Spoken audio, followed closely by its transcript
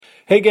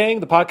Hey gang,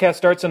 the podcast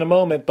starts in a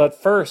moment, but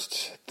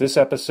first, this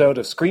episode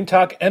of Screen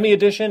Talk Emmy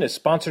Edition is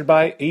sponsored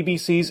by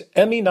ABC's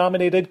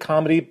Emmy-nominated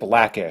comedy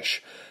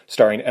Blackish,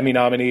 starring Emmy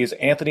nominees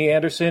Anthony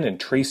Anderson and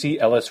Tracy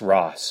Ellis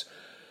Ross.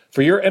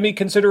 For your Emmy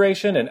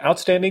consideration and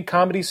outstanding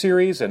comedy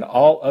series and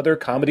all other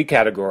comedy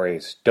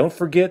categories, don't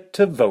forget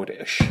to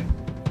vote-ish.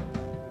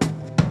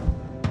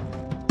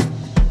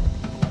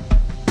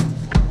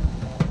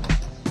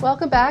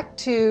 Welcome back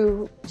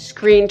to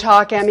Screen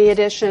Talk Emmy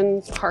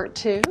Edition Part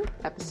 2,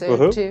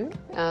 Episode 2,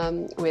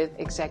 with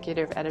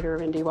Executive Editor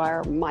of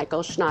IndieWire,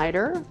 Michael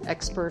Schneider,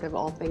 expert of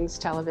all things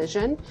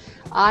television.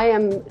 I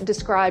am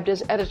described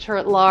as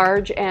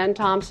Editor-at-Large Ann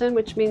Thompson,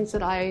 which means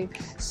that I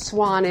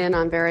swan in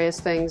on various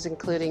things,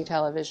 including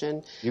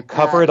television. You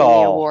cover it all.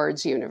 In the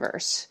awards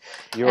universe.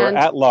 You're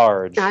at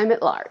large. I'm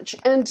at large.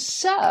 And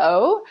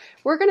so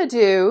we're going to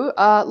do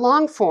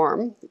long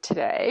form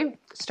today,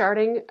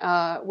 starting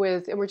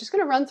with, and we're just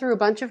going to run through a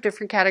bunch of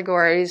different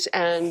categories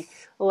and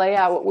lay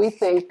out what we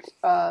think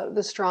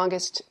the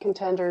strongest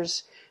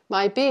contenders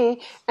might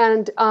be.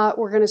 And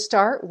we're going to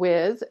start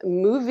with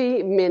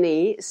Movie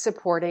Mini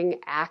Supporting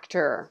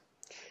Actor.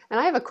 And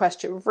I have a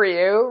question for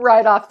you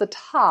right off the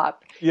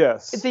top.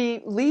 Yes.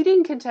 The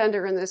leading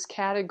contender in this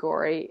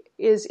category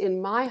is,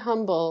 in my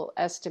humble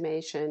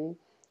estimation,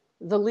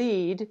 the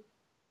lead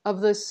of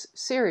this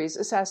series,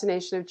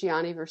 Assassination of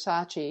Gianni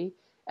Versace,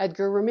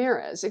 Edgar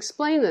Ramirez.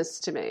 Explain this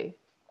to me.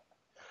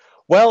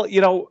 Well,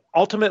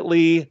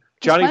 ultimately,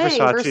 Gianni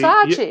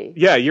Versace.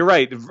 Yeah, you're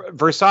right.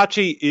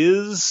 Versace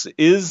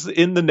is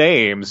in the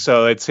name,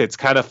 so it's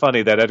kind of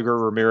funny that Edgar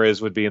Ramirez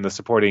would be in the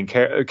supporting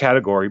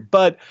category.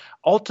 But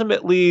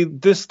ultimately,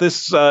 this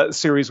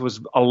series was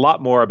a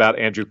lot more about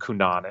Andrew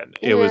Cunanan.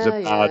 It was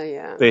about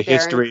the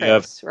history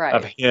of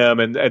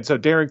him, and so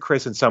Darren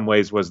Criss in some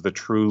ways was the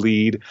true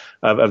lead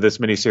of this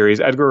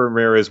miniseries. Edgar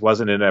Ramirez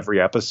wasn't in every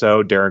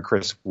episode. Darren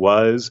Criss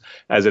was,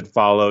 as it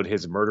followed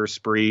his murder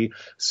spree.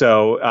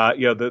 So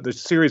the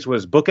series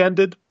was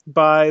bookended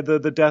by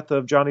the death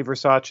of Gianni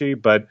Versace,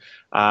 but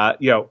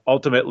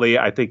ultimately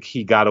I think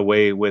he got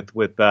away with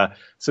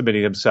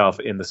submitting himself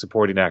in the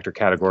supporting actor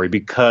category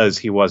because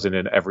he wasn't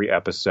in every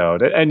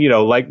episode. And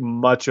like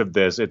much of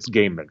this, it's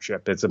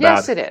gamemanship. It's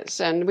about yes, it is,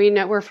 and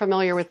we're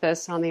familiar with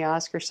this on the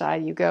Oscar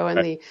side. You go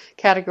in the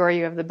category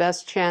you have the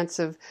best chance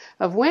of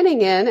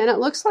winning in, and it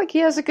looks like he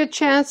has a good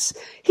chance.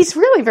 He's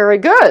really very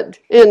good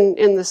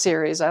in the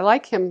series. I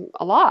like him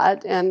a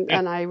lot, and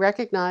I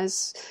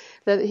recognize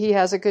that he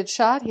has a good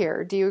shot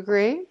here. Do you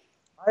agree?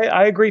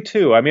 I agree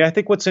too. I mean, I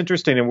think what's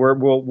interesting, and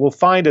we'll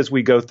find as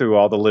we go through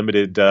all the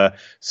limited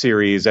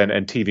series and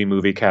TV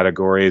movie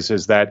categories,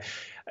 is that,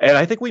 and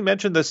I think we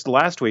mentioned this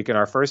last week in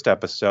our first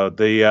episode,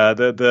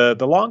 the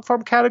long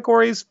form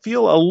categories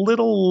feel a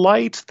little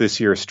light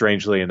this year,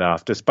 strangely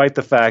enough, despite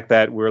the fact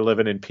that we're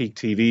living in peak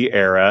TV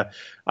era.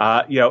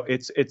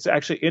 It's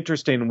actually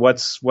interesting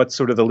what's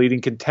sort of the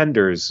leading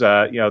contenders,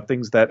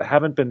 things that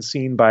haven't been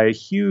seen by a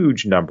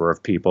huge number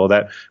of people,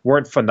 that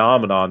weren't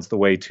phenomenons the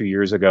way 2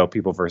 years ago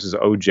People versus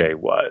OJ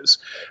was.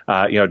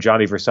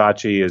 Gianni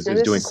Versace is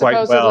doing quite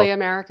well. This is supposedly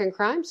American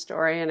Crime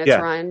Story, and it's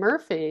Ryan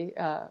Murphy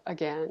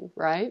again,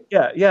 right?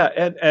 Yeah,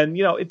 and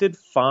it did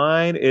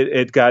fine.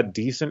 It got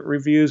decent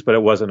reviews, but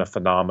it wasn't a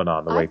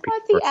phenomenon the way people. I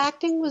thought the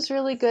acting was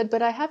really good,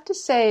 but I have to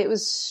say it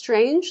was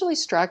strangely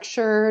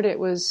structured. It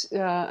was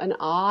an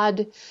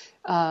odd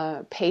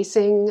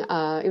pacing.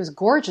 It was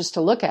gorgeous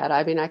to look at.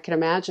 I mean, I can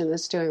imagine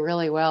this doing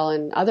really well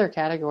in other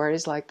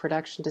categories like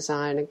production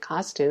design and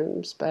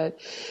costumes. But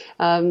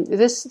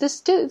it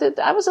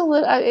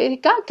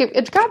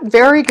got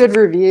very good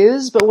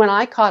reviews. But when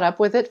I caught up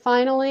with it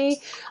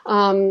finally,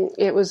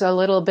 it was a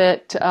little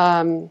bit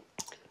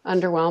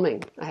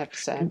underwhelming, I have to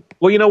say.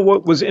 Well,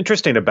 what was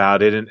interesting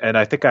about it, and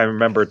I think I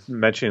remember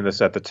mentioning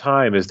this at the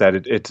time, is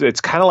that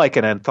it's kind of like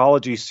an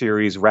anthology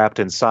series wrapped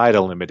inside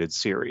a limited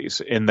series,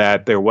 in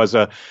that there was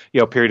a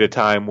period of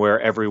time where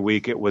every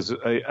week it was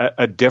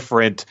a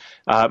different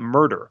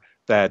murder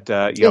that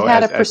it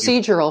had a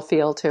procedural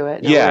feel to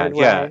it.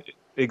 Yeah.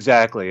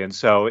 Exactly. And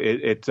so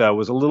it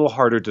was a little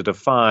harder to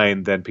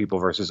define than People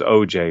versus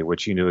OJ,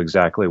 which you knew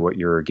exactly what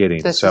you were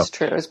getting. This is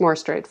true. It was more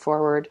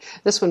straightforward.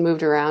 This one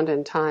moved around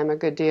in time a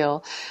good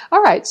deal.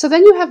 All right. So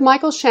then you have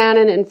Michael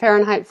Shannon in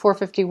Fahrenheit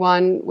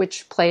 451,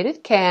 which played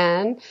at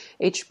Cannes,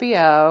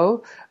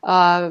 HBO,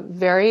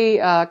 very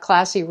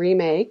classy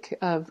remake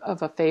of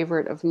a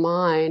favorite of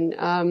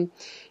mine.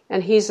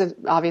 And he's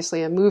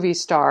obviously a movie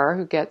star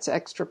who gets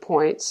extra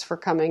points for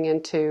coming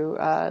into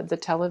the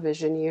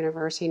television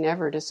universe. He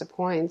never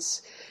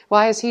disappoints.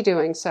 Why is he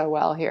doing so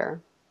well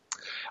here?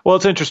 Well,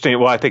 it's interesting.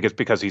 Well, I think it's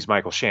because he's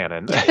Michael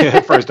Shannon,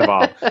 first of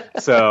all.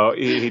 So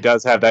he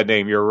does have that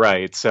name. You're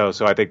right. So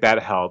I think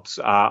that helps.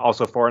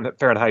 Also,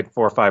 Fahrenheit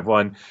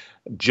 451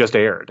 just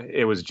aired.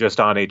 It was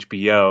just on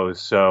HBO.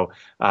 So,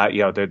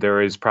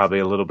 there is probably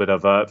a little bit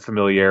of a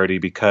familiarity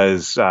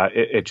because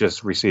it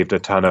just received a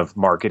ton of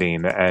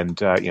marketing and,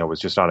 was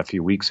just on a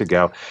few weeks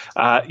ago.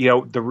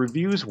 The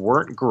reviews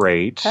weren't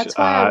great. That's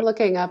why I'm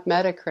looking up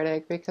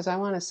Metacritic, because I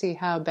want to see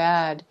how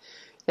bad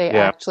They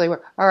Yeah. actually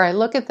were. All right,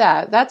 look at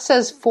that. That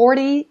says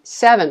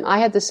 47. I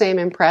had the same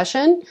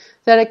impression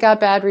that it got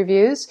bad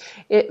reviews.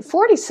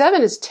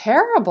 47 is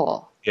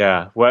terrible.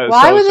 Yeah. Well,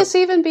 Why would this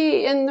even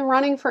be in the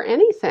running for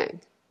anything?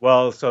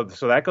 so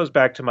that goes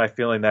back to my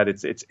feeling that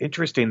it's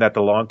interesting that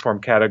the long form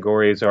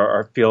categories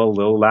are feel a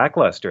little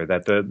lackluster.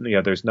 That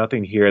there's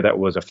nothing here that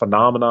was a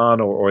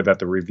phenomenon, or that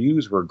the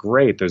reviews were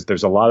great.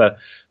 There's a lot of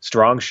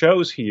strong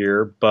shows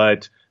here,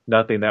 but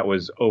nothing that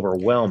was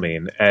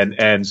overwhelming.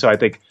 And so I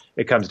think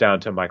it comes down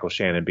to Michael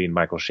Shannon being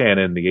Michael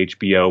Shannon, the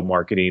HBO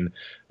marketing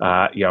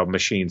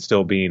machine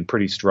still being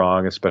pretty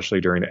strong,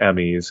 especially during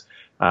Emmys,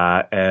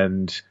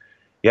 and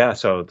yeah,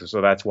 so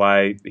that's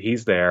why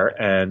he's there.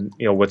 And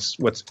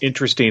what's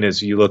interesting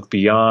is you look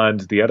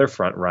beyond the other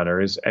front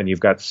runners, and you've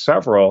got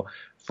several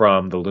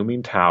from the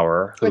Looming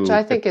Tower, which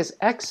I think is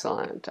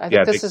excellent. I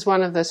think this is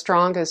one of the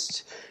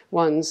strongest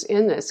ones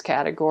in this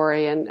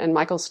category, and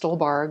Michael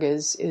Stuhlbarg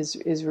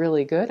is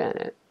really good in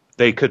it.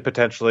 They could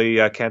potentially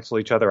cancel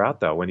each other out,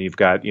 though. When you've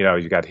got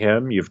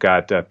him, you've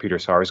got Peter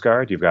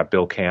Sarsgaard, you've got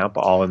Bill Camp,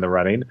 all in the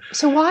running.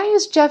 So why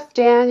is Jeff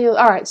Daniels?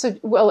 All right, so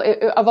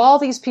of all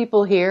these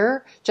people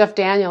here, Jeff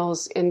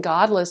Daniels in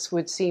Godless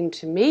would seem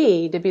to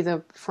me to be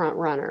the front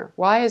runner.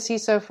 Why is he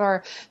so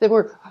far? That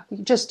we're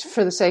just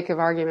for the sake of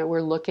argument,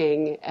 we're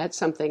looking at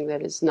something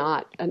that is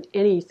not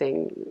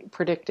anything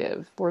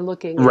predictive. We're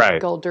looking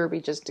at Gold Derby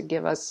just to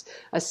give us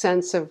a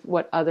sense of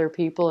what other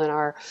people in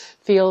our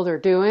field are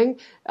doing.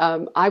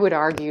 I would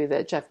argue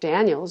that Jeff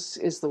Daniels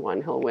is the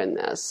one who'll win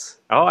this.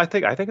 Oh, I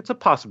think it's a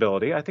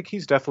possibility. I think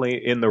he's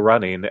definitely in the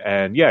running.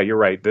 And yeah, you're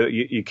right.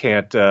 You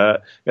can't,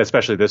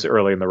 especially this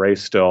early in the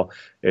race. Still,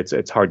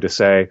 it's hard to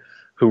say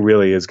who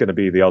really is going to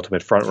be the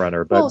ultimate front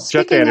runner. But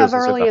Jeff Daniels of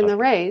early in the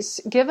race,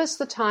 give us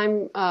the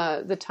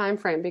time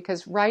frame,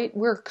 because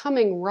we're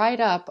coming right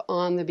up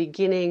on the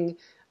beginning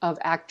of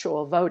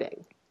actual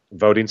voting.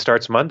 Voting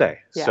starts Monday,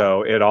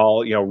 so it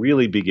all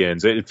really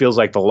begins. It feels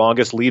like the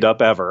longest lead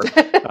up ever.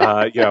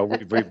 And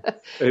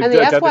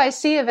the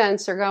FYC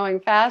events are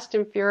going fast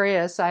and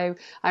furious. I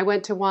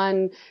went to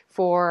one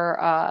for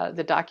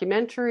the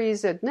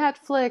documentaries at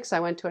Netflix. I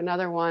went to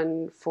another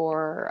one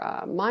for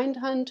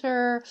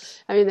Mindhunter.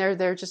 I mean,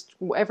 they're just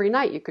every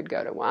night you could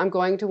go to one. I'm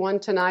going to one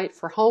tonight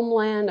for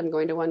Homeland. I'm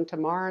going to one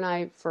tomorrow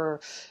night for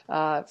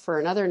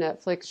another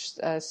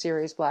Netflix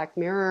series, Black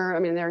Mirror. I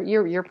mean,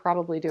 you're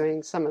probably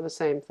doing some of the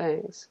same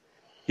things.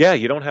 Yeah,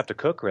 you don't have to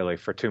cook really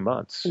for 2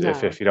 months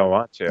if you don't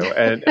want to,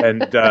 and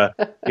and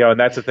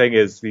that's the thing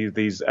is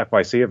these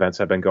FYC events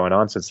have been going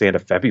on since the end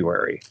of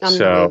February.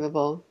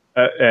 Unbelievable.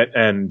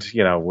 And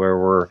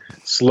we're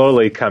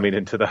slowly coming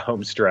into the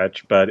home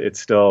stretch, but it's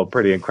still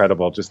pretty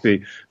incredible. Just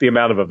the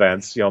amount of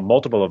events,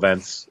 multiple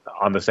events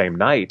on the same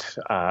night,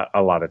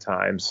 a lot of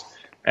times,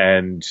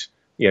 and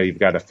you've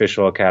got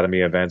official Academy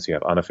events, you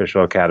have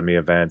unofficial Academy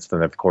events,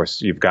 then of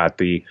course you've got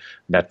the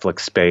Netflix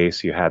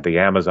space, you have the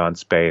Amazon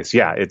space.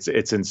 Yeah, it's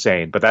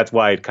insane, but that's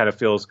why it kind of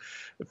feels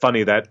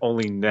funny that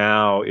only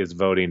now is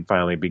voting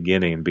finally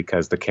beginning,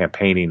 because the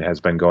campaigning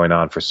has been going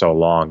on for so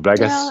long. But I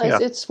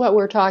guess it's what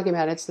we're talking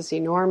about. It's this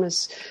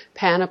enormous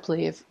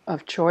panoply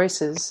of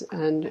choices,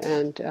 and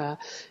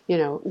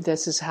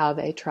this is how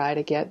they try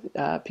to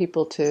get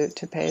people to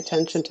pay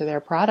attention to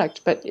their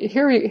product. But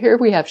here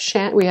we have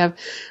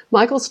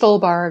Michael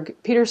Stuhlbarg,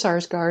 Peter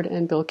Sarsgaard,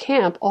 and Bill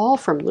Camp, all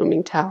from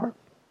Looming Tower,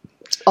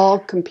 all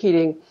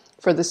competing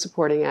for the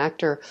supporting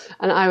actor.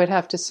 And I would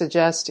have to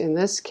suggest in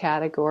this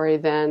category,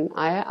 then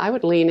I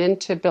would lean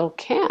into Bill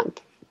Camp.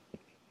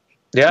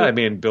 Yeah, I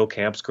mean, Bill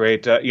Camp's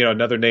great.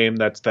 Another name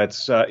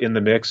that's in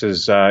the mix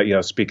is,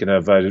 speaking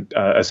of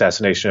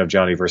assassination of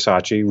Gianni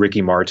Versace,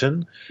 Ricky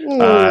Martin.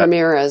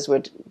 Ramirez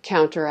would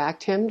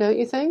counteract him, don't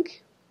you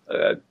think?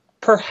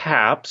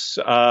 Perhaps,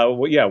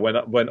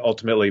 when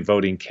ultimately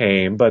voting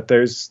came, but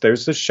there's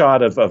a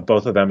shot of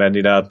both of them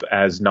ending up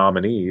as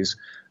nominees.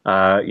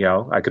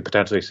 I could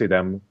potentially see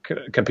them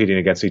competing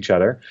against each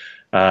other.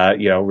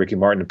 Ricky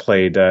Martin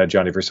played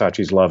Gianni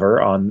Versace's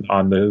lover on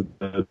the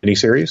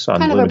miniseries, on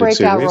kind the of a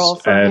breakout series. Role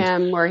for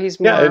him, where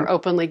he's more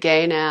openly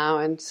gay now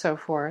and so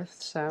forth.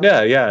 So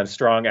and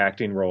strong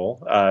acting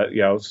role.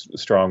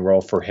 Strong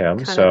role for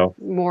him. So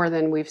more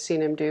than we've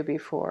seen him do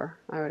before.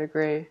 I would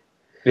agree.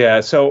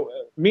 Yeah. So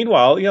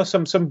meanwhile,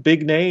 some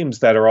big names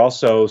that are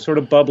also sort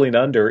of bubbling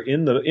under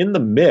in the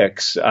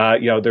mix.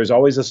 There's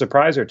always a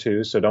surprise or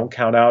two. So don't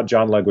count out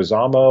John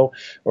Leguizamo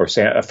or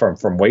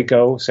from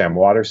Waco, Sam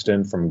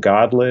Waterston from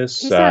Godless.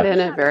 He's not in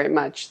it very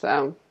much,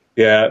 though.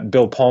 Yeah,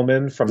 Bill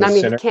Pullman from The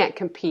Sinner. He can't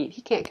compete.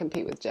 He can't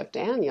compete with Jeff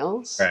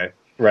Daniels.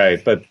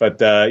 Right,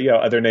 but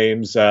other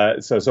names.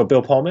 So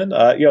Bill Pullman.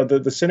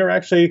 The Sinner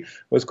actually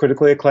was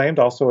critically acclaimed,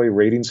 also a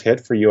ratings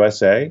hit for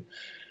USA.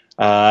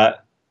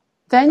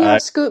 Then you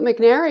have Scoot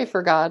McNairy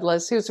for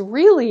Godless, who's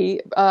really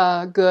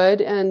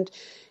good. And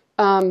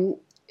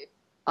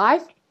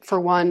I, for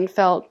one,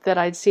 felt that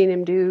I'd seen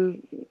him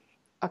do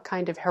a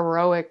kind of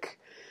heroic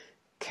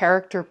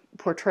character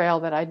portrayal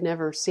that I'd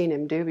never seen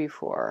him do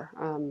before.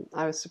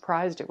 I was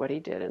surprised at what he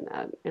did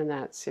in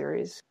that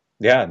series.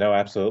 Yeah, no,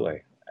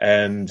 absolutely.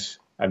 And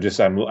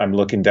I'm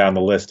looking down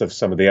the list of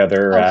some of the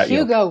other. Oh,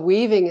 Hugo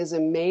Weaving is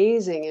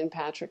amazing in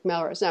Patrick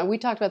Melrose. Now, we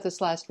talked about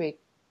this last week.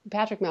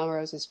 Patrick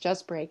Melrose is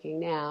just breaking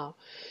now.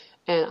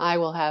 And I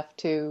will have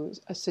to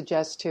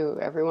suggest to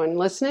everyone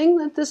listening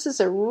that this is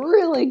a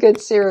really good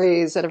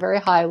series at a very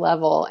high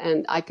level.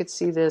 And I could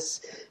see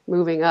this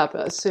moving up,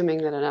 assuming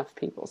that enough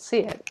people see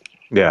it.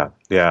 Yeah,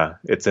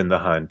 it's in the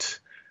hunt.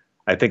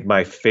 I think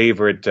my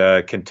favorite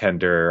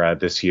contender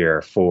this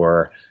year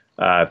for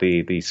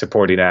the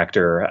supporting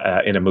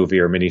actor in a movie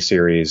or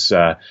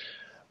miniseries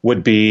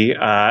would be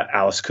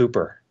Alice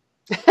Cooper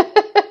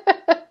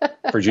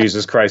for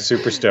Jesus Christ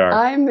Superstar.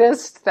 I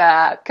missed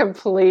that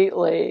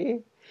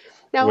completely.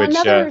 Now,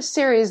 another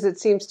series that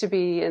seems to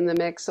be in the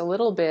mix a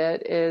little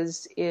bit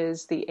is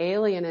The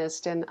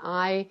Alienist, and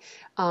I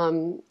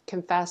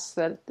confess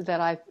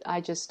that I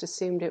just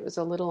assumed it was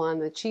a little on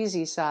the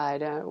cheesy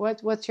side.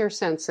 What's your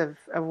sense of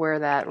where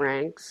that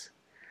ranks?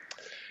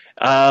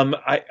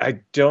 I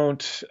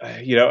don't,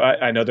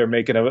 I know they're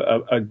making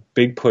a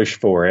big push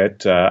for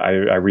it. I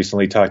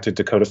recently talked to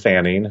Dakota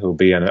Fanning, who'll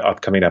be in an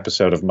upcoming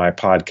episode of my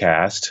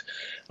podcast.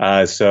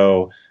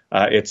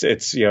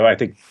 It's I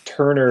think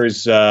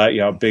Turner's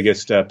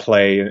biggest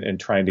play in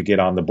trying to get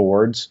on the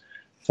boards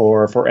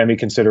for Emmy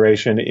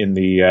consideration in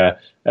the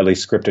at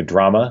least scripted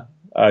drama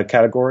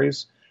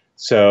categories.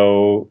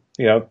 So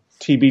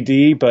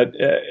TBD, but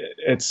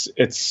it's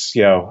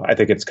I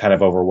think it's kind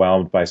of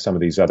overwhelmed by some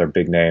of these other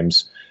big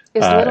names.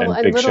 Little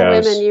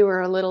shows. Women you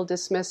were a little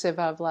dismissive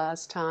of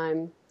last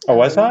time. Oh,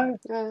 was I?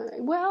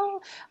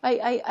 Well,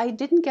 I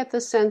didn't get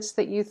the sense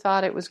that you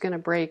thought it was going to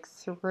break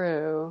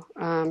through.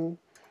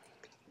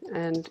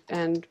 And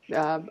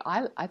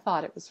I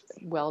thought it was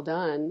well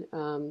done,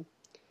 and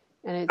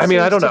it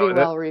seems I don't to know. be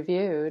well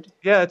reviewed.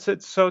 Yeah, it's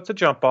a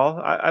jump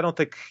ball. I don't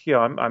think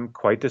I'm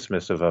quite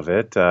dismissive of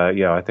it.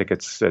 I think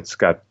it's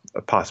got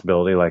a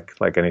possibility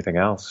like anything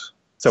else.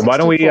 So why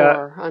don't we?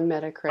 On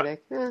Metacritic.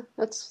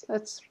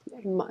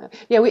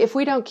 If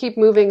we don't keep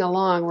moving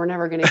along, we're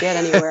never going to get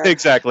anywhere.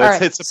 Exactly.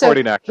 It's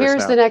supporting actors.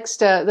 Here's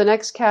now. The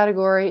next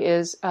category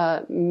is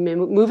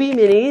movie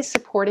mini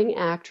supporting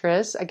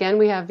actress. Again,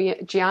 we have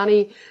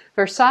Gianni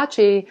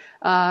Versace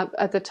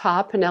at the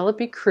top.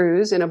 Penelope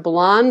Cruz in a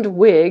blonde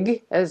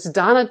wig as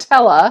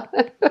Donatella.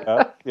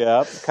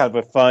 Yeah, kind of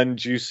a fun,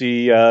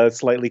 juicy,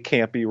 slightly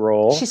campy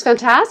role. She's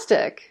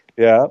fantastic.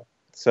 Yeah.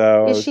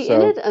 So is she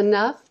in it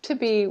enough to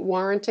be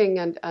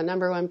warranting a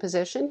number one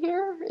position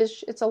here?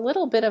 It's a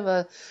little bit of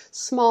a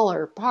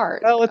smaller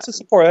part. Well, it's a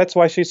support. That's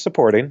why she's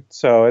supporting.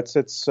 So it's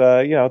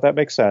that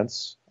makes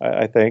sense.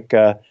 I think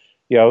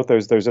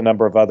there's a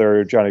number of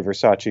other Gianni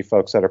Versace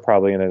folks that are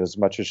probably in it as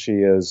much as she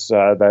is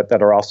that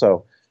are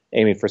also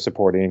aiming for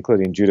supporting,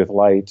 including Judith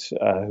Light,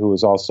 who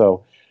is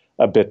also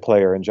a bit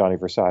player in Gianni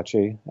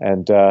Versace,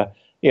 and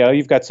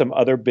you've got some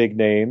other big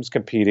names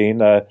competing.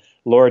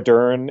 Laura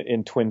Dern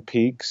in Twin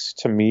Peaks,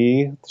 to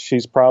me,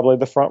 she's probably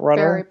the front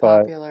runner.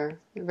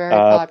 Very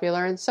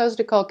popular, and so is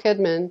Nicole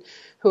Kidman,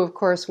 who of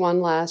course won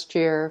last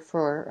year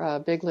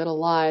for Big Little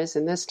Lies,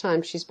 and this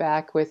time she's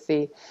back with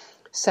the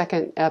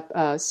second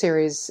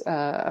series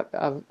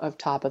of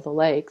Top of the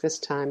Lake. This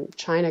time,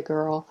 China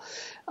Girl.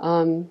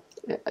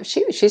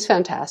 She's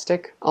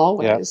fantastic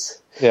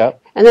always. Yeah.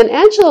 And then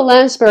Angela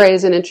Lansbury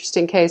is an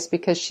interesting case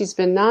because she's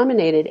been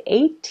nominated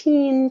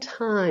 18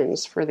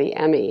 times for the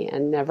Emmy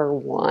and never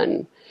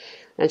won.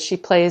 And she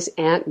plays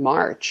Aunt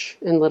March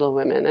in Little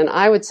Women. And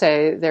I would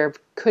say there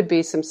could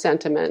be some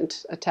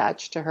sentiment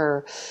attached to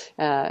her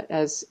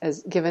as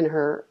given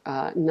her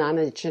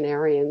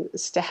nonagenarian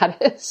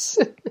status.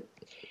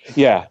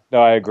 Yeah,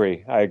 no, I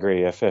agree.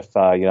 If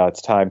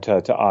it's time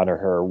to honor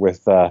her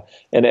with an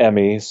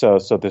Emmy, so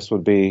this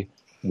would be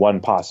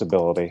one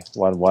possibility,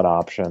 one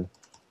option.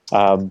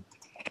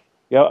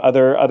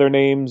 Other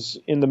names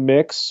in the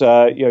mix.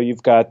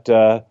 You've got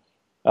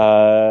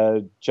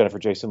Jennifer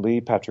Jason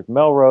Leigh, Patrick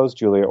Melrose,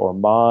 Julia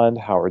Ormond,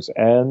 Howard's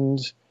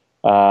End.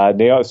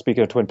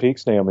 Speaking of Twin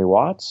Peaks, Naomi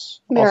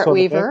Watts, Merritt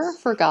Weaver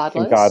for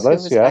Godless.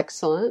 Godless, who was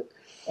excellent.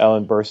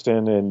 Ellen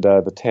Burstyn in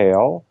The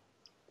Tale.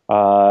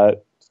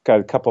 Got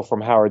a couple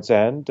from Howard's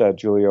End,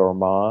 Julia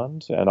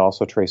Ormond, and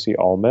also Tracy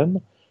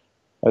Ullman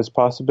as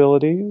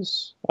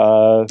possibilities.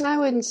 I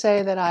wouldn't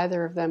say that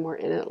either of them were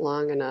in it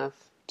long enough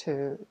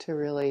to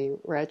really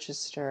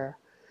register.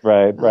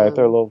 Right.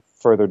 They're a little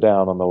further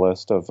down on the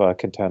list of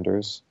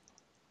contenders.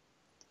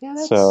 Yeah,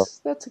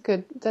 that's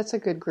a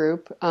good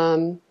group.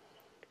 And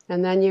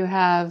then you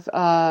have,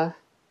 I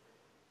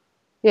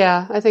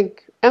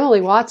think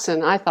Emily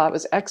Watson, I thought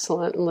was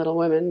excellent in Little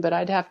Women, but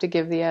I'd have to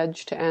give the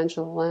edge to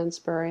Angela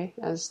Lansbury,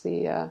 as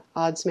the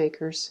odds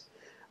makers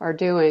are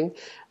doing.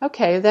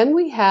 Okay, then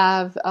we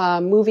have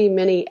movie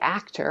mini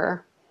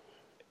actor.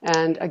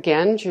 And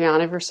again,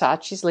 Gianni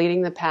Versace's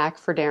leading the pack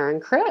for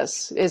Darren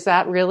Criss. Is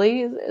that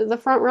really the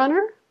front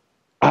runner?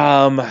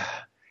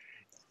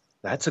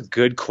 That's a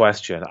good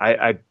question.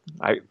 I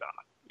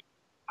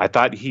I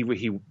thought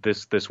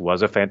this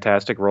was a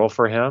fantastic role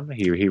for him.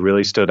 He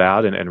really stood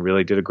out and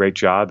really did a great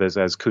job as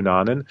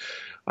Cunanan.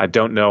 I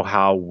don't know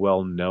how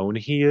well known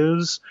he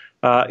is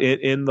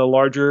in the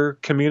larger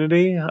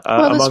community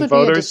Well, this among would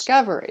voters. be a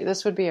discovery.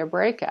 This would be a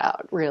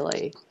breakout,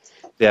 really.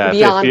 Yeah,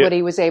 Beyond what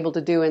he was able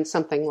to do in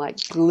something like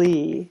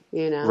Glee,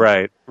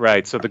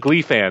 Right. So the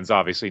Glee fans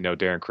obviously know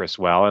Darren Criss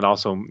well, and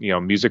also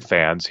music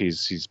fans.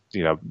 He's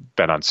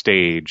been on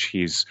stage.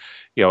 He's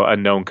a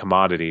known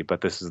commodity.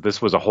 But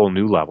this was a whole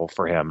new level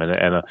for him,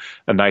 and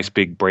a nice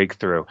big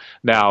breakthrough.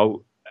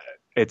 Now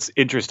it's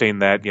interesting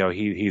that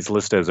he's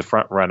listed as a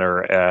front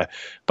runner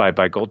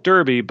by Gold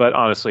Derby, but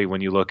honestly,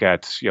 when you look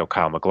at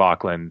Kyle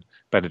MacLachlan,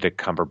 Benedict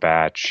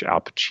Cumberbatch,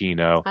 Al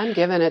Pacino. I'm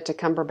giving it to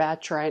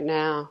Cumberbatch right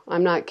now.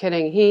 I'm not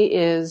kidding. He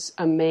is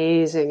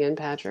amazing in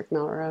Patrick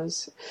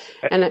Melrose.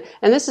 And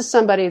this is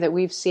somebody that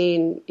we've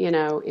seen,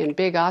 in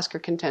big Oscar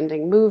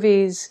contending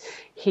movies.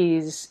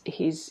 He's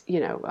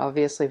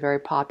obviously very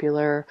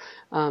popular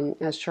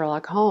as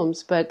Sherlock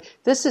Holmes, but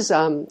this is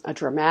a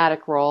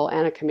dramatic role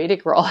and a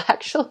comedic role,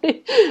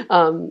 actually.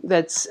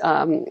 It's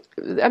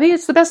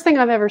the best thing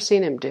I've ever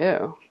seen him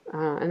do.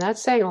 And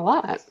that's saying a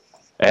lot.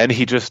 And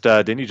he just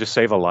didn't he just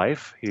save a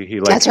life?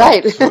 That's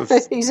right.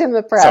 He's in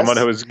the press. Someone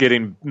who was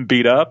getting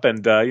beat up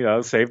and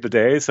saved the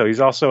day. So he's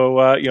also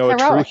a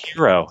true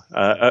hero,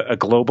 a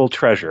global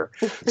treasure.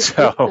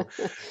 So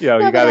you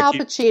got to Al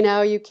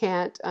Pacino you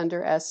can't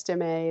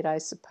underestimate, I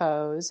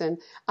suppose. And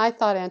I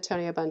thought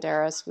Antonio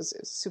Banderas was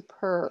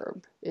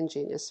superb in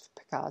Genius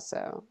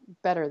Picasso,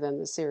 better than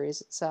the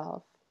series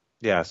itself.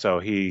 Yeah, so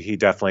he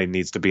definitely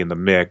needs to be in the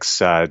mix.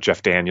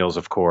 Jeff Daniels,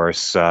 of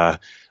course.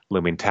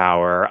 Looming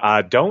Tower.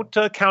 Don't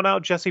count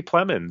out Jesse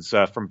Plemons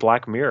from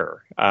Black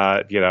Mirror.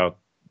 The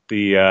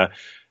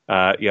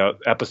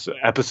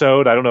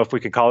episode. I don't know if we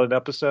could call it an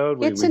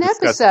episode. It's an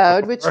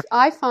episode, which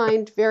I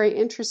find very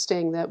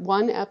interesting. That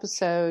one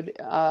episode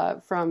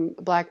from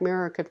Black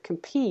Mirror could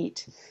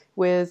compete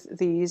with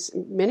these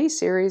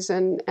miniseries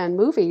and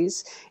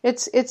movies.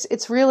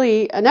 It's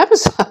really an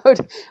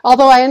episode.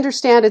 Although I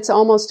understand it's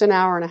almost an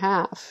hour and a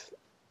half.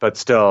 But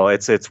still,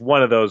 it's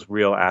one of those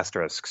real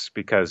asterisks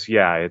because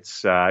it's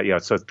so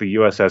it's the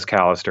USS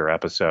Callister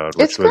episode,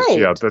 which was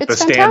the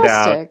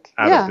standout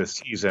out of this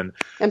season.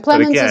 And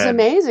Plemons is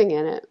amazing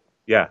in it.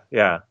 Yeah.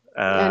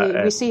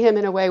 And we see him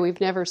in a way we've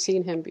never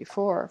seen him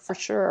before, for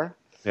sure.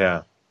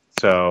 Yeah.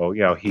 So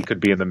he could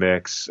be in the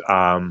mix.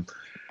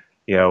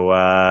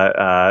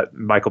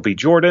 Michael B.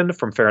 Jordan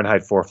from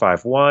Fahrenheit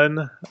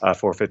 451.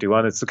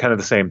 It's kind of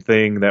the same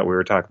thing that we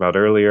were talking about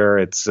earlier.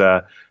 It's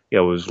it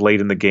was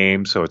late in the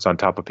game, so it's on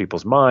top of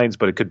people's minds,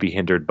 but it could be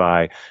hindered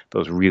by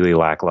those really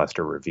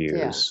lackluster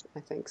reviews. Yeah, I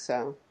think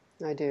so.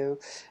 I do.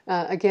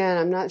 Again,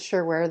 I'm not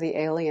sure where The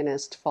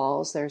Alienist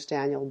falls. There's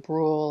Daniel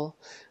Bruhl.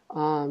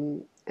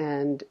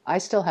 And I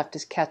still have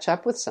to catch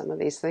up with some of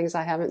these things.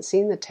 I haven't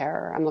seen The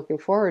Terror. I'm looking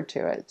forward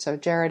to it. So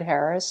Jared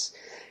Harris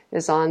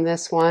is on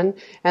this one.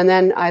 And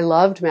then I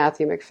loved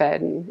Matthew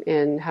McFadden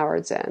in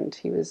Howard's End.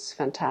 He was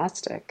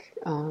fantastic.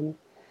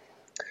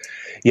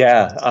 We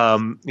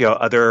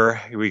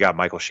got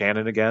Michael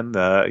Shannon again,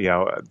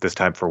 this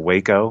time for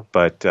Waco,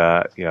 but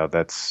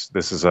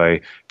this is a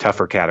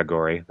tougher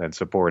category than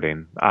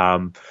supporting.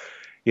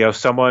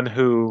 Someone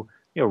who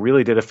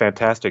really did a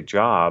fantastic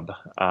job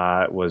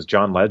was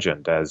John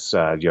Legend as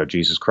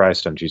Jesus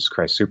Christ on Jesus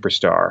Christ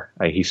Superstar.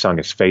 He sung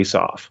his face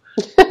off.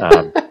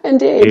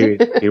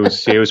 Indeed, he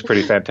was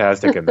pretty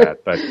fantastic in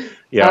that. But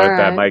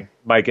that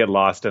might get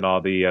lost in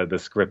all the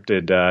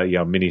scripted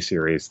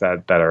miniseries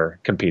that are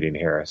competing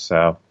here.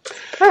 So,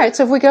 all right.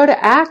 So if we go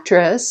to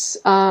actress,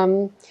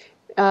 in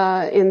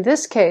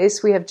this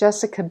case we have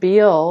Jessica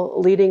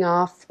Biel leading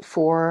off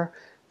for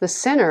The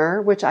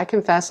Sinner, which I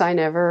confess I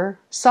never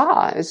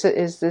saw.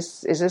 Is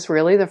this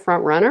really the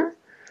front runner?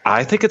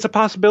 I think it's a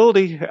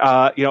possibility.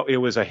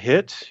 It was a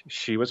hit.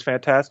 She was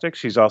fantastic.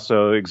 She's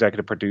also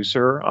executive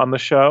producer on the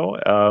show.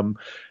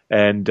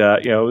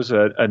 It was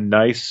a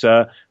nice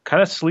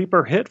kind of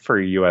sleeper hit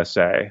for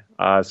USA.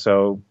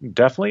 So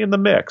definitely in the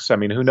mix. I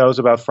mean, who knows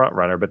about front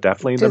runner, but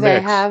definitely in the mix. Do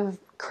they have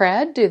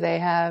cred? Do they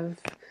have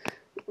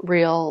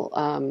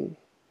real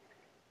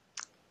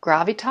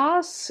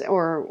gravitas,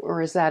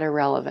 or is that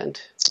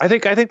irrelevant? I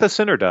think The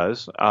Sinner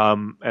does,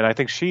 and I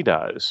think she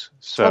does.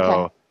 So,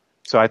 okay.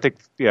 So I think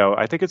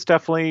it's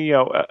definitely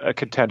a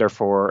contender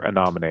for a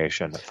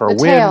nomination for a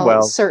win.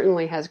 Tale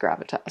certainly has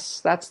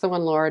gravitas. That's the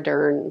one Laura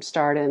Dern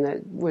starred in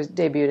that was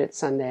debuted at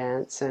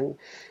Sundance, and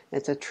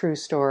it's a true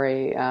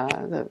story.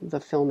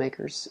 The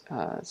filmmaker's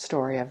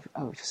story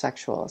of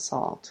sexual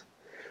assault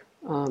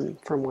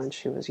from when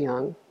she was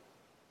young.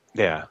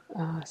 Yeah.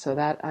 So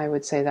that I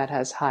would say that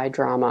has high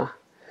drama.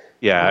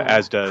 Yeah,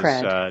 as does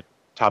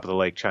Top of the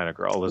Lake China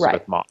Girl,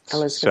 Elizabeth Moss.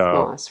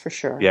 Moss, for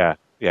sure. Yeah.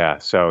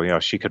 So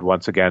she could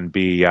once again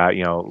be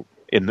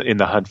in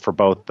the hunt for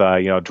both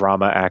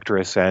drama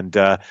actress and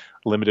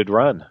limited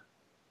run.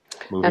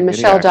 And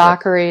Michelle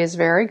Dockery is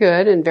very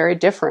good and very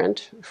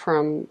different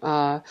from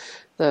the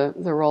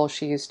role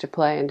she used to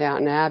play in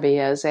Downton Abbey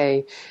as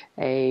a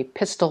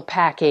pistol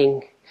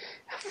packing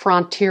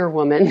frontier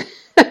woman.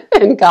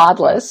 and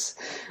Godless.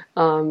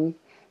 I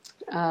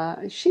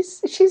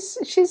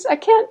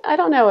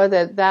don't know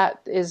that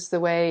is the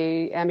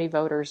way Emmy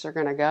voters are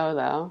going to go,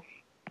 though.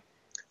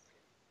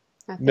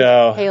 I think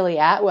No. Haley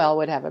Atwell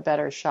would have a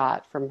better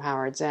shot from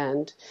Howard's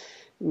End.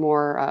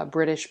 More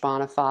British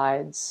bona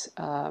fides,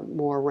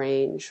 more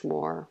range,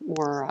 more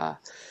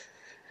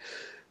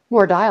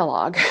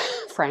dialogue,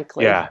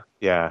 frankly.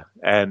 Yeah,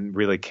 and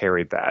really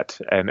carried that,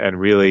 and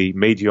really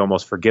made you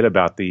almost forget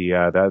about the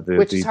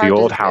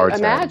old Howard's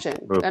imagine.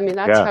 End movie. I mean,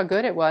 that's how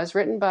good it was.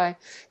 Written by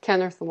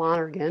Kenneth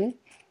Lonergan,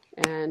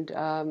 and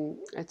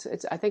it's.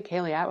 I think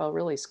Haley Atwell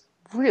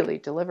really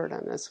delivered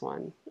on this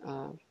one.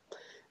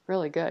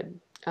 Really good.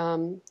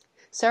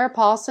 Sarah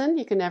Paulson,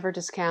 you can never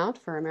discount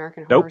for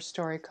American Horror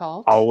Story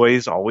Cult.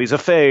 Always a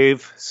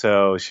fave.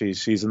 So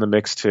she's in the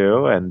mix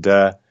too, and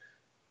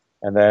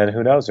then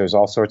who knows? There's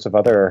all sorts of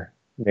other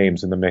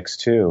names in the mix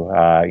too.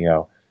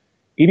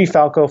 Edie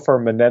Falco for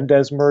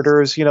Menendez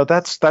Murders.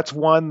 That's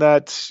one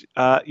that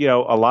a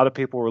lot of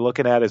people were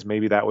looking at as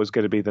maybe that was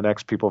going to be the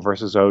next People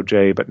versus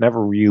OJ, but never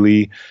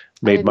really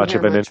made much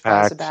of an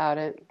impact. About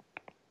it.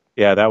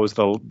 Yeah, that was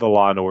the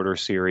Law and Order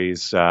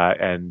series,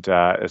 and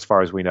as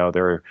far as we know,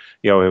 it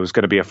was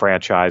going to be a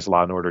franchise,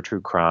 Law and Order True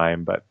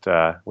Crime, but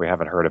we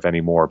haven't heard of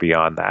any more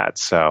beyond that.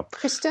 So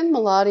Kristen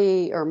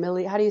Milioti, or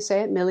how do you say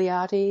it?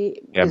 Milioti.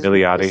 Yeah,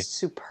 Milioti is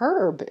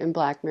superb in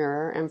Black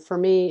Mirror, and for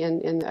me,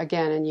 in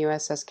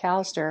USS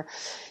Callister,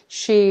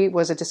 she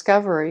was a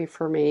discovery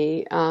for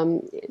me.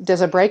 Does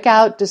a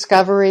breakout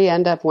discovery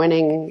end up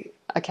winning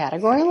a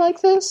category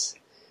like this?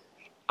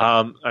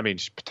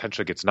 She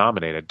potentially gets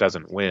nominated,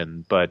 doesn't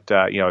win, but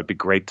it'd be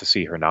great to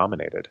see her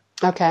nominated.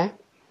 Okay,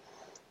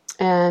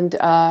 and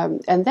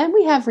then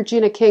we have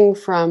Regina King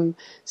from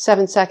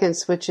 7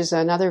 Seconds, which is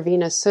another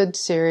Veena Sud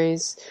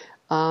series.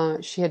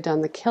 She had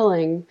done The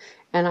Killing,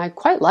 and I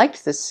quite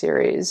liked this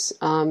series,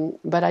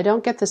 but I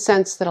don't get the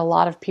sense that a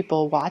lot of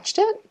people watched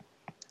it.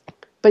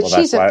 But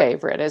she's a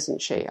favorite,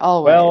 isn't she?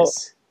 Always. Well,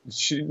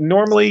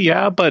 normally,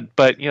 yeah, but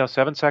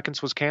 7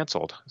 Seconds was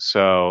canceled,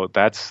 so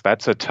that's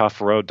a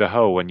tough road to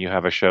hoe when you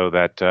have a show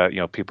that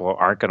people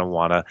aren't going to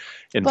want to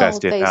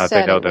invest in now that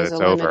they know that it's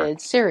over. It was a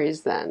limited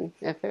series then.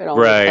 If it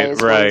only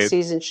plays one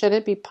season, should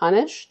it be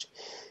punished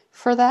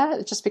for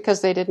that just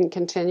because they didn't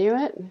continue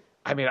it?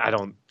 I mean, I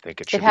don't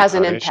think it should. It has be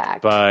punished, an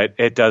impact, but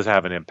it does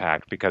have an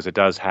impact because it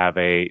does have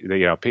people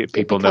know this. It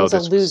becomes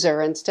a loser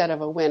instead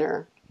of a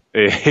winner.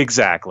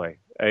 Exactly.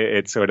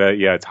 It's sort of,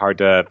 it's hard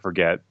to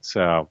forget.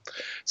 So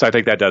I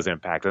think that does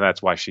impact, and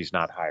that's why she's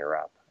not higher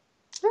up.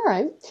 All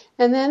right.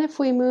 And then if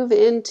we move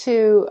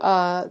into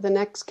the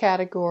next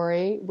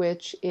category,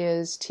 which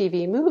is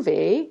TV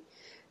movie,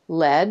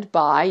 led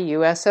by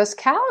USS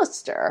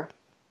Callister.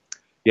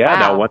 Yeah, wow.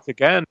 Now once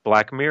again,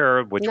 Black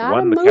Mirror, which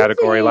won the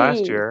category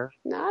last year.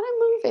 Not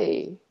a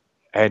movie.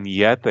 And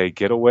yet they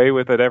get away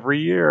with it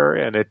every year,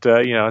 and it's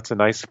a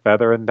nice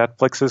feather in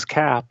Netflix's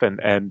cap.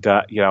 And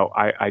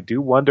I do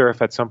wonder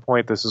if at some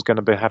point this is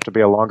going to have to be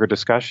a longer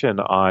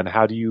discussion on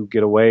how do you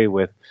get away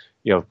with,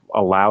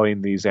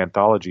 allowing these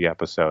anthology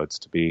episodes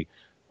to be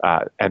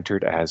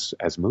entered as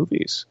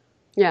movies.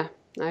 Yeah,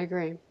 I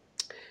agree.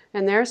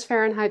 And there's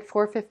Fahrenheit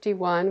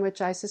 451,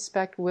 which I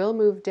suspect will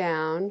move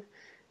down,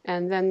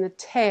 and then The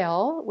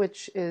Tale,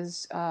 which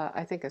is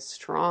I think a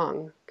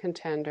strong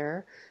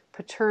contender.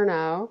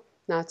 Paterno.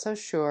 Not so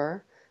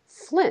sure.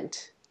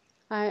 Flint.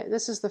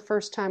 This is the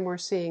first time we're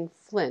seeing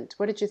Flint.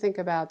 What did you think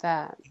about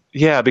that?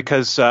 Yeah,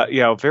 because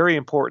very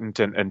important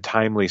and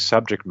timely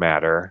subject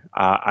matter.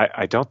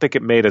 I don't think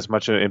it made as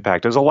much of an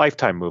impact. It was a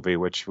Lifetime movie,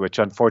 which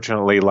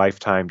unfortunately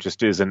Lifetime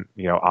just isn't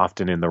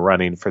often in the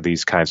running for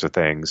these kinds of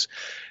things.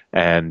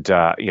 And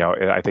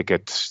I think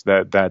it's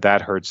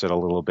that hurts it a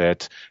little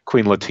bit.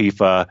 Queen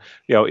Latifah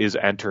is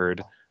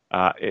entered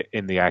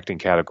in the acting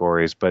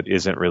categories, but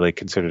isn't really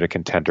considered a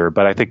contender.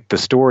 But I think the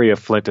story of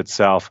Flint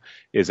itself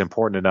is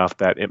important enough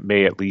that it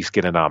may at least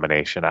get a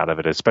nomination out of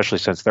it, especially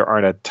since there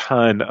aren't a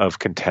ton of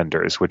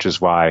contenders, which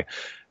is why,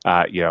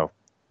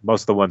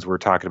 most of the ones we're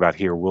talking about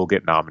here will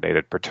get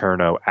nominated.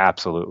 Paterno,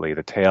 absolutely.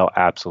 The Tale,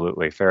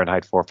 absolutely.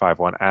 Fahrenheit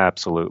 451,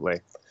 absolutely.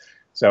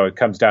 So it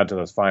comes down to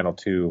those final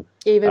two.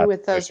 Even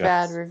with those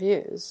bad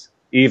reviews.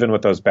 Even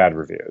with those bad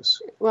reviews.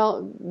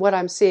 Well, what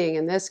I'm seeing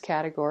in this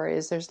category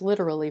is there's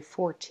literally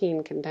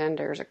 14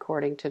 contenders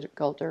according to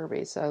Gold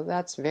Derby, so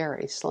that's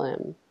very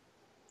slim.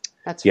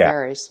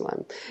 Very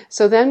slim.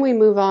 So then we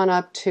move on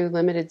up to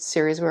limited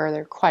series where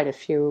there are quite a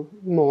few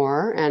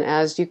more, and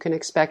as you can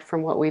expect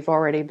from what we've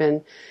already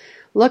been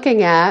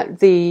looking at,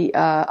 the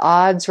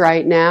odds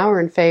right now are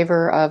in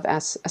favor of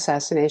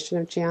Assassination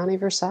of Gianni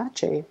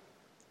Versace.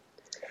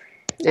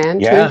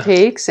 And Twin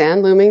Peaks,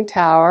 and Looming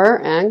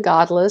Tower, and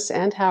Godless,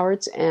 and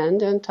Howard's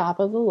End, and Top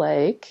of the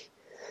Lake.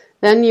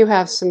 Then you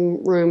have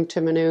some room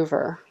to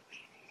maneuver.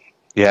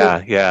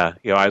 Yeah.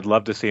 I'd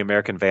love to see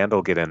American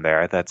Vandal get in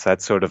there.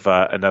 That's sort of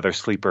another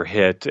sleeper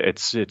hit.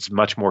 It's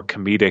much more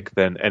comedic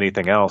than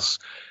anything else,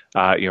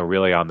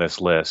 really on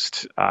this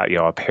list.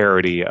 A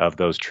parody of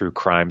those true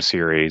crime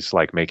series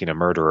like Making a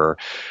Murderer.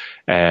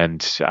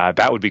 and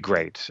that would be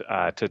great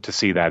to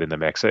see that in the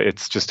mix.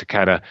 It's just to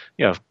kind of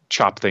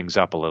chop things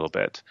up a little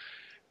bit.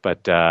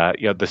 But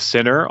The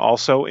Sinner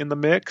also in the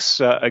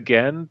mix.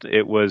 Again,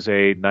 it was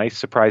a nice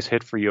surprise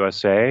hit for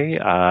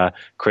USA.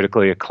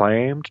 Critically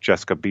acclaimed.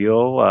 Jessica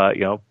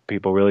Biel,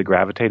 people really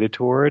gravitated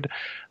toward.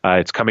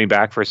 It's coming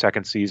back for a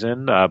second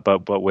season,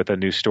 but with a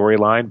new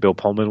storyline. Bill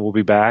Pullman will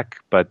be back,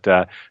 but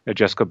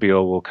Jessica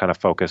Biel will kind of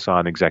focus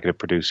on executive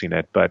producing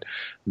it, but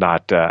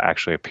not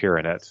actually appear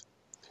in it.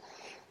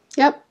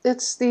 Yep,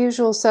 it's the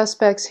usual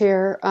suspects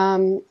here,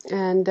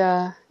 and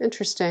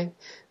interesting.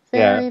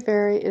 Very,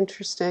 very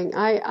interesting.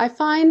 I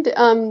find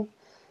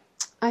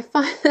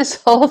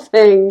this whole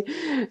thing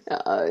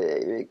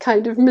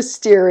kind of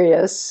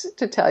mysterious,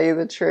 to tell you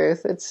the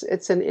truth.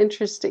 It's an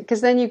interesting, because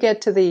then you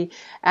get to the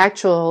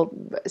actual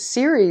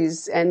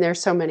series, and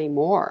there's so many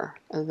more.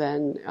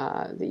 Then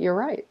you're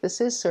right. This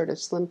is sort of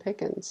slim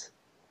pickings.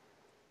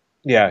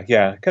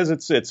 Yeah, because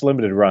it's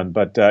limited run,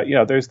 but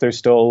there's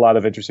still a lot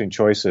of interesting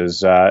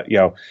choices.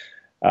 Patrick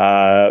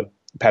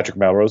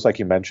Melrose, like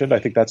you mentioned, I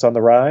think that's on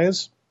the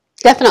rise.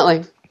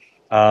 Definitely.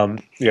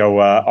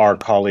 Our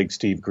colleague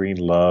Steve Green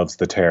loves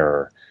The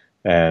Terror,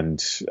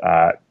 and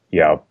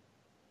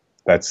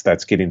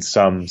that's getting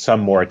some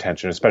more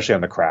attention, especially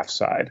on the crafts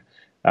side.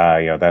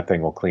 That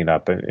thing will clean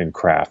up in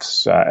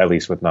crafts, at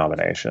least with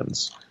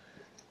nominations.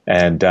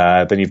 And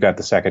then you've got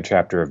the second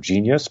chapter of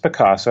Genius,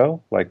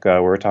 Picasso, like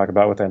we were talking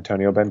about with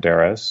Antonio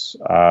Banderas,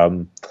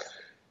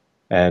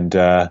 and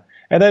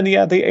then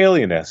The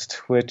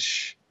Alienist,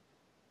 which.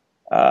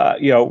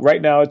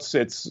 Right now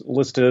it's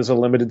listed as a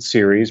limited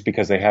series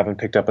because they haven't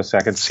picked up a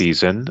second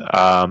season,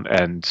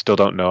 and still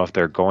don't know if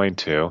they're going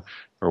to.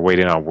 We're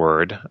waiting on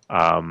word.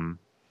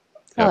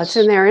 It's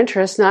in their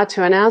interest not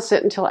to announce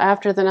it until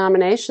after the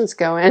nominations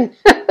go in.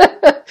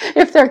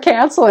 If they're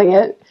canceling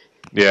it,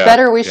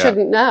 we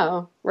shouldn't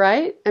know,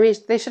 right? I mean,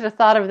 they should have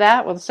thought of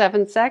that with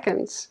 7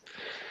 seconds.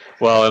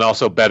 Well, and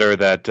also better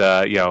that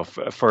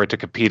for it to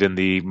compete in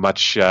the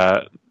much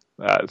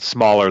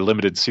smaller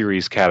limited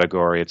series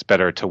category, it's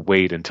better to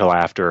wait until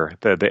after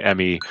the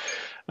Emmy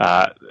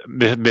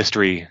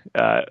mystery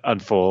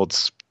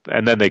unfolds,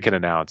 and then they can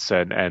announce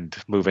and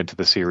move into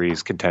the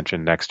series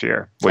contention next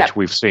year, which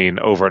we've seen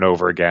over and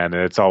over again.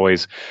 And it's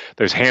always,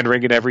 there's hand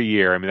wringing every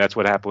year. I mean, that's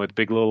what happened with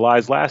Big Little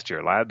Lies last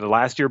year. The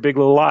last year, Big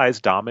Little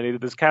Lies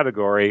dominated this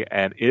category,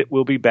 and it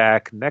will be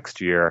back next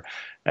year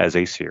as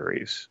a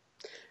series.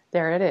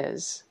 There it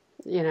is.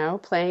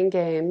 Playing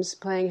games,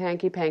 playing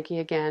hanky-panky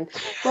again.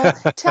 Well,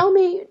 tell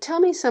me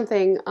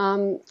something.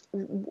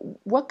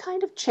 What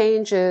kind of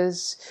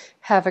changes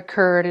have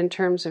occurred in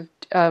terms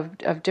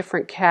of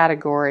different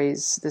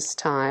categories this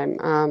time?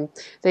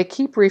 They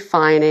keep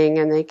refining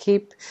and they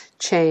keep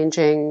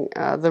changing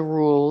the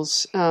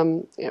rules.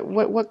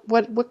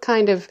 What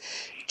kind of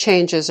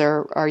changes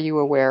are you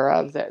aware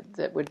of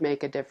that would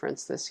make a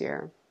difference this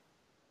year?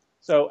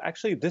 So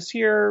actually, this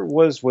year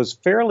was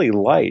fairly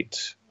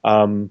light.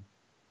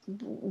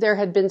 There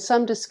had been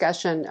some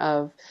discussion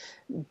of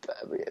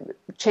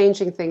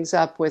changing things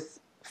up with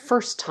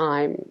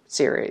first-time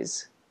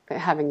series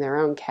having their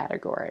own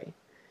category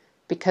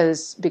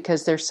because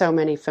there's so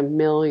many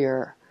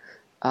familiar,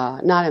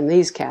 not in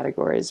these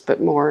categories, but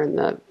more in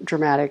the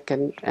dramatic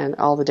and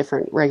all the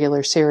different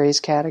regular series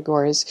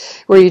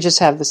categories where you just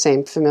have the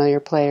same familiar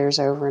players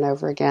over and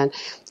over again.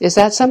 Is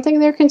that something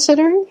they're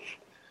considering?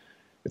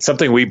 It's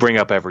something we bring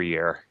up every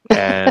year,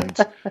 and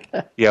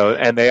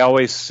and they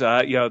always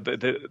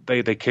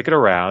they kick it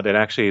around. And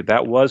actually,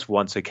 that was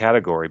once a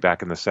category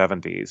back in the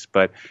 70s.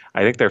 But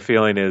I think their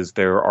feeling is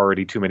there are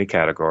already too many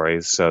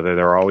categories, so that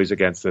they're always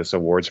against this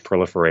awards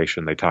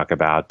proliferation they talk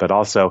about. But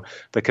also,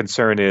 the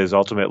concern is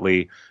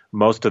ultimately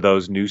most of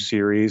those new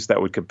series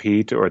that would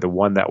compete, or the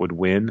one that would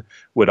win,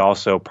 would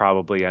also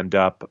probably end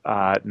up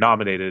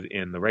nominated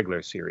in the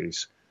regular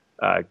series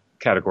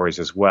categories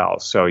as well.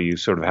 So you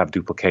sort of have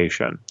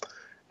duplication.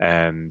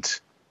 And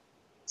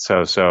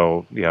so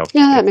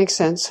that makes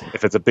sense.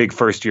 If it's a big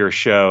first year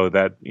show,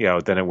 that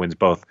then it wins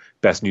both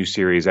best new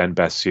series and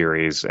best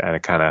series, and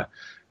it kind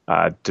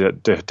of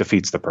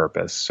defeats the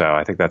purpose. So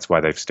I think that's why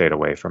they've stayed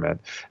away from it.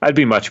 I'd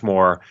be much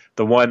more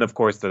the one, of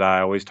course, that I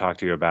always talk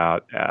to you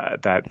about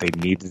that they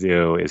need to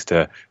do is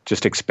to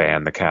just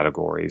expand the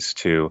categories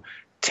to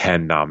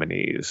 10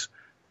 nominees,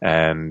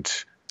 and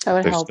that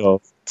would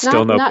help.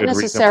 Still no not good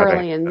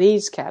necessarily in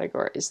these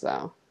categories,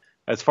 though.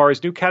 As far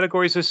as new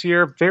categories this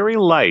year, very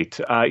light.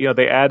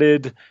 They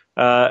added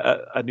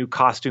a new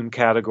costume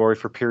category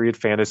for period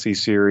fantasy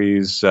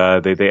series.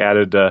 They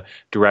added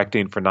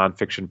directing for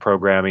nonfiction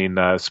programming,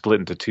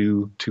 split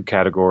into two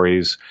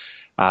categories.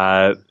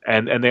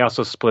 And they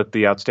also split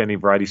the outstanding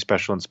variety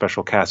special and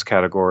special class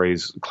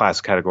categories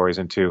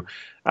into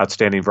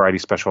outstanding variety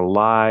special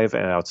live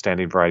and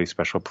outstanding variety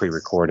special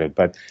pre-recorded.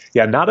 But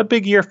not a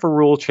big year for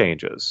rule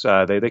changes.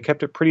 They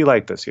kept it pretty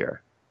light this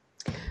year.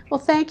 Well,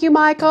 thank you,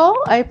 Michael.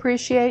 I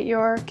appreciate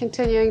your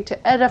continuing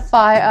to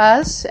edify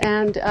us,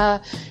 and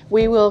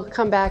we will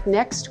come back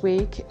next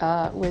week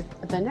with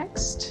the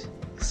next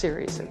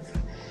series of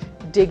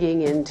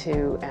digging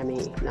into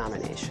Emmy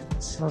nominations.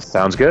 Well,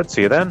 sounds good.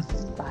 See you then.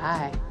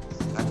 Bye.